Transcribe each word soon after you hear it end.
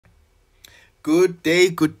Good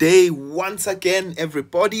day once again,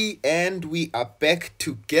 everybody, and we are back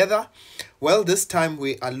together. Well, this time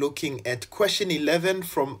we are looking at question 11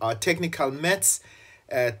 from our technical maths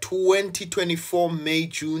 2024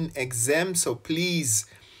 May-June exam. So please,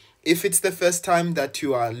 if it's the first time that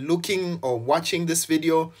you are looking or watching this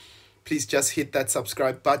video, please just hit that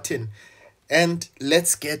subscribe button. And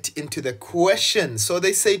let's get into the question. So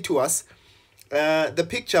they say to us, the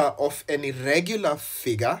picture of an irregular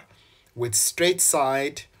figure with straight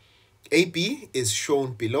side AB is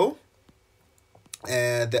shown below.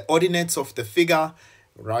 The ordinates of the figure,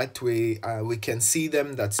 right, we can see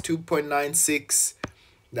them. That's 2.96.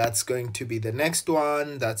 That's going to be the next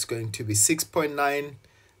one. That's going to be 6.9,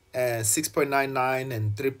 6.99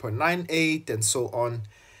 and 3.98 and so on.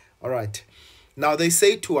 All right. Now they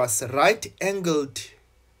say to us, right-angled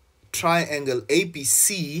triangle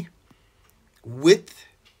ABC with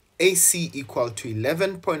AC equal to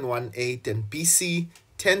 11.18 and BC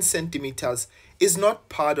 10 centimeters is not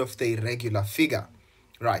part of the irregular figure.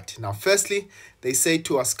 Right, now firstly, they say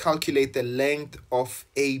to us calculate the length of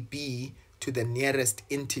AB to the nearest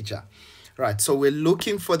integer. Right, so we're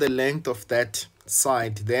looking for the length of that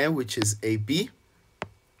side there, which is AB.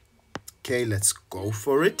 Okay, let's go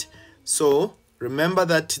for it. So remember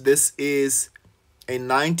that this is a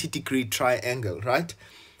 90-degree triangle, right?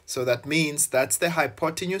 So that means that's the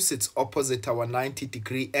hypotenuse. It's opposite our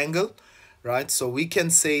 90-degree angle, right? So we can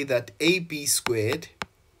say that AB squared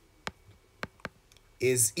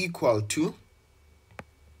is equal to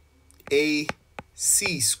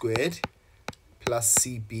AC squared plus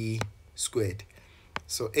CB squared.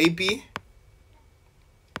 So AB,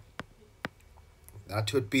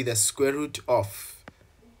 that would be the square root of,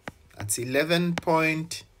 that's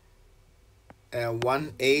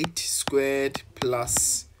 11.18 squared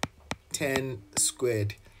plus 10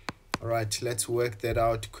 squared. All right, let's work that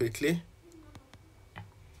out quickly.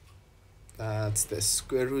 That's the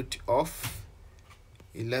square root of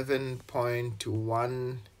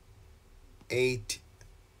 11.18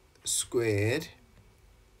 squared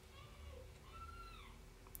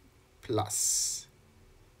plus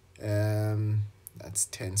that's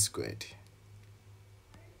 10 squared.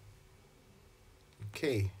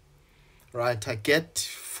 Okay, right, I get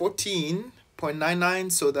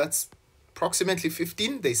 14.99, so that's approximately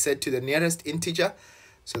 15. They said to the nearest integer,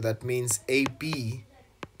 so that means AB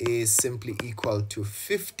is simply equal to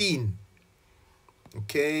 15.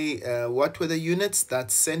 Okay, what were the units?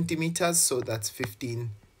 That's centimeters, so that's 15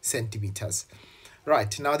 centimeters.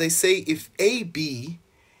 Right, now they say if AB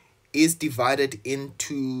is divided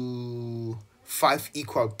into 5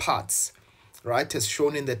 equal parts, right, as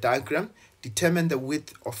shown in the diagram, determine the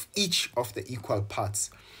width of each of the equal parts.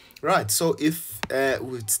 Right, so if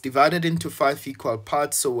it's divided into 5 equal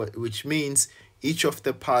parts, so which means each of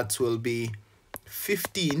the parts will be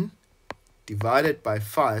 15 divided by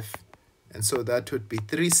 5, and so that would be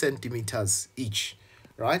 3 centimeters each,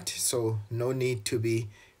 right? So no need to be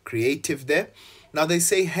creative there. Now they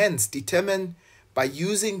say hence determine by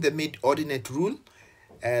using the mid-ordinate rule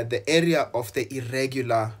the area of the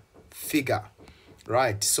irregular figure.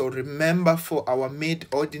 Right, so remember for our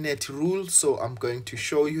mid-ordinate rule, so I'm going to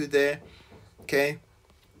show you there. Okay,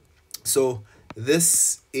 so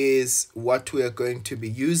this is what we are going to be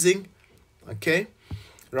using. Okay,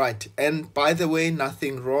 right, and by the way,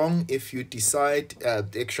 nothing wrong if you decide,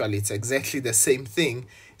 actually it's exactly the same thing,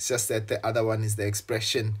 it's just that the other one is the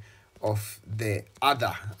expression of the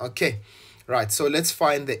other. Okay, right, so let's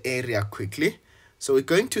find the area quickly. So we're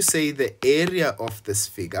going to say the area of this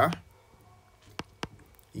figure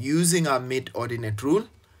using our mid-ordinate rule.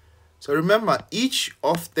 So remember, each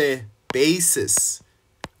of the bases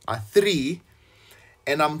are 3,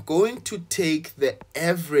 and I'm going to take the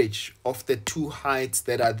average of the two heights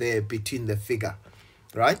that are there between the figure,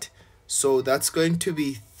 right? So that's going to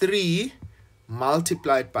be 3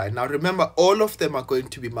 multiplied by, now remember, all of them are going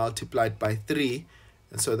to be multiplied by 3,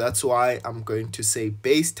 and so that's why I'm going to say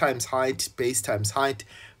base times height, base times height.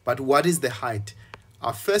 But what is the height?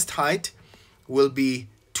 Our first height will be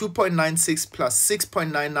 2.96 plus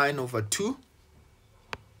 6.99 over 2.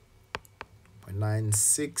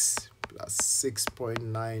 0.96 plus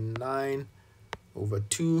 6.99 over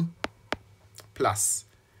 2 plus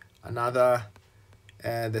another,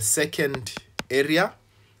 the second area,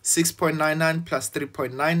 6.99 plus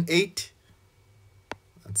 3.98.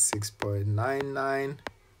 That's 6.99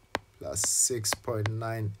 plus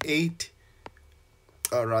 6.98,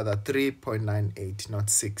 or rather 3.98, not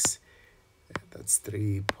 6. That's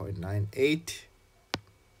 3.98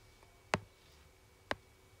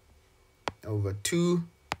 over 2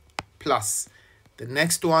 plus the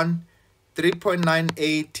next one,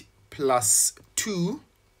 3.98 plus 2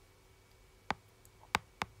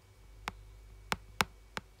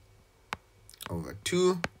 over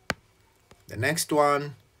 2. The next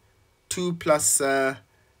one, 2 plus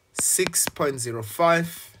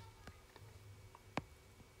 6.05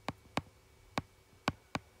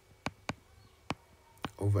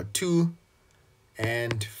 over 2.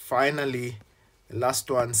 And finally, the last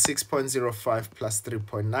one, 6.05 plus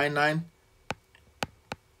 3.99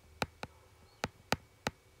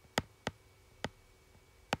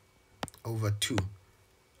 over 2.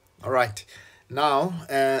 All right, now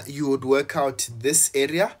you would work out this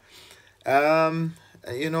area.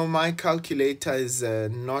 You know, my calculator is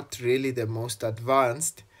not really the most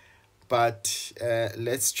advanced, but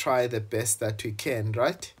let's try the best that we can,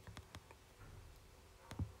 right?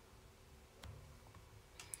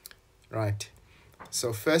 Right.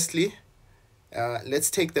 So firstly,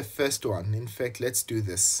 let's take the first one. In fact, let's do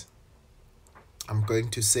this. I'm going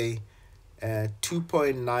to say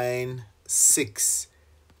 2.96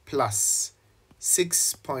 plus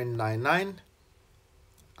 6.99.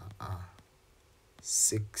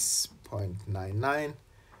 6.99.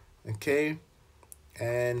 Okay.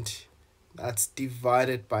 And that's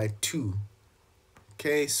divided by 2.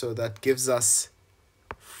 Okay, so that gives us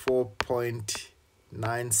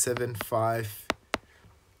 4.975.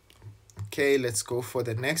 Okay, let's go for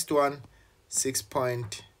the next one.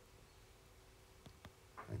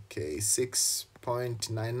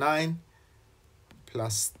 6.99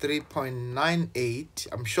 plus 3.98.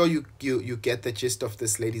 I'm sure you get the gist of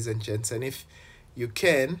this, ladies and gents, and if you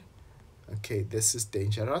can, okay, this is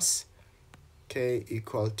dangerous. Okay,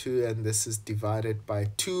 equal to, and this is divided by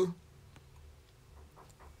 2.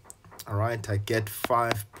 All right, I get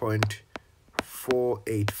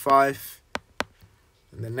 5.485.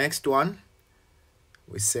 And the next one,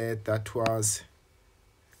 we said that was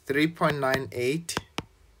 3.98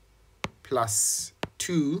 plus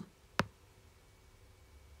 2.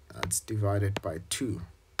 That's divided by 2.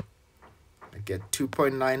 I get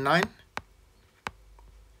 2.99.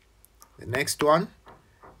 The next one,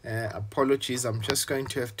 apologies, I'm just going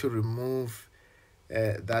to have to remove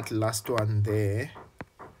that last one there.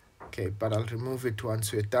 Okay, but I'll remove it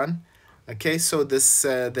once we're done. Okay, so this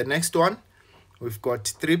the next one, we've got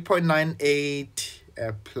 3.98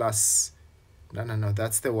 plus, no,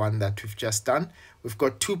 that's the one that we've just done. We've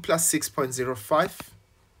got 2 plus 6.05.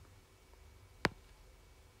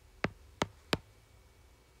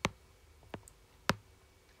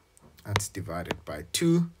 That's divided by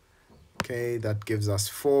 2. Okay, that gives us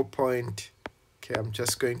 4. Okay, I'm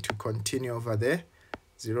just going to continue over there.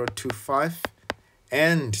 0.25.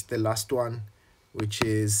 And the last one, which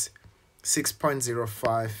is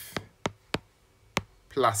 6.05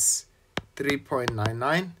 plus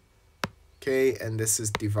 3.99. Okay, and this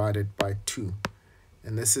is divided by 2.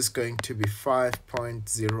 And this is going to be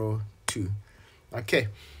 5.02. Okay,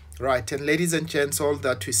 right. And ladies and gents, all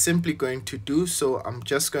that we're simply going to do, so I'm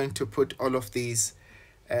just going to put all of these.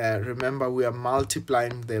 Remember, we are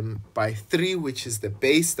multiplying them by 3, which is the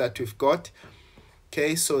base that we've got.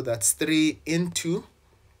 Okay, so that's 3 into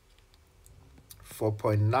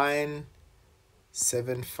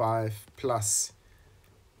 4.975 plus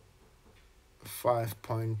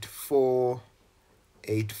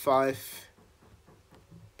 5.485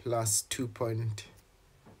 plus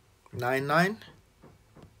 2.99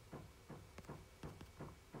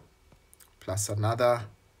 plus another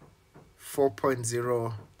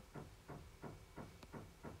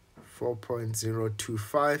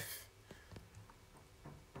 4.025,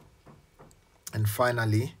 and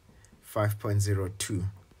finally 5.02.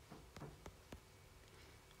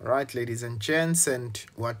 All right, ladies and gents, and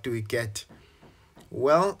what do we get?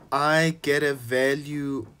 Well, I get a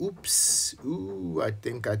value. Oops. Ooh, I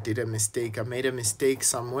think I did a mistake. I made a mistake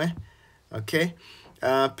somewhere. Okay.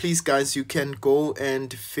 Please, guys, you can go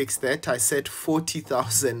and fix that. I said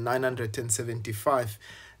 40,975.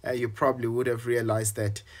 You probably would have realized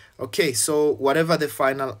that. Okay, so whatever the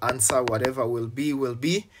final answer, whatever will be.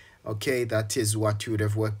 Okay, that is what you would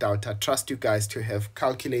have worked out. I trust you guys to have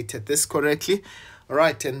calculated this correctly. All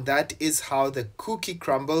right, and that is how the cookie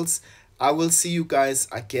crumbles. I will see you guys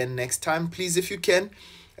again next time. Please, if you can,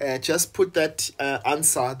 just put that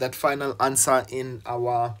answer, that final answer, in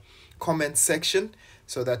our comment section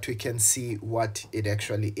so that we can see what it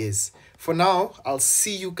actually is. For now, I'll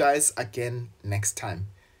see you guys again next time.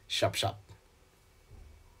 Sharp, sharp.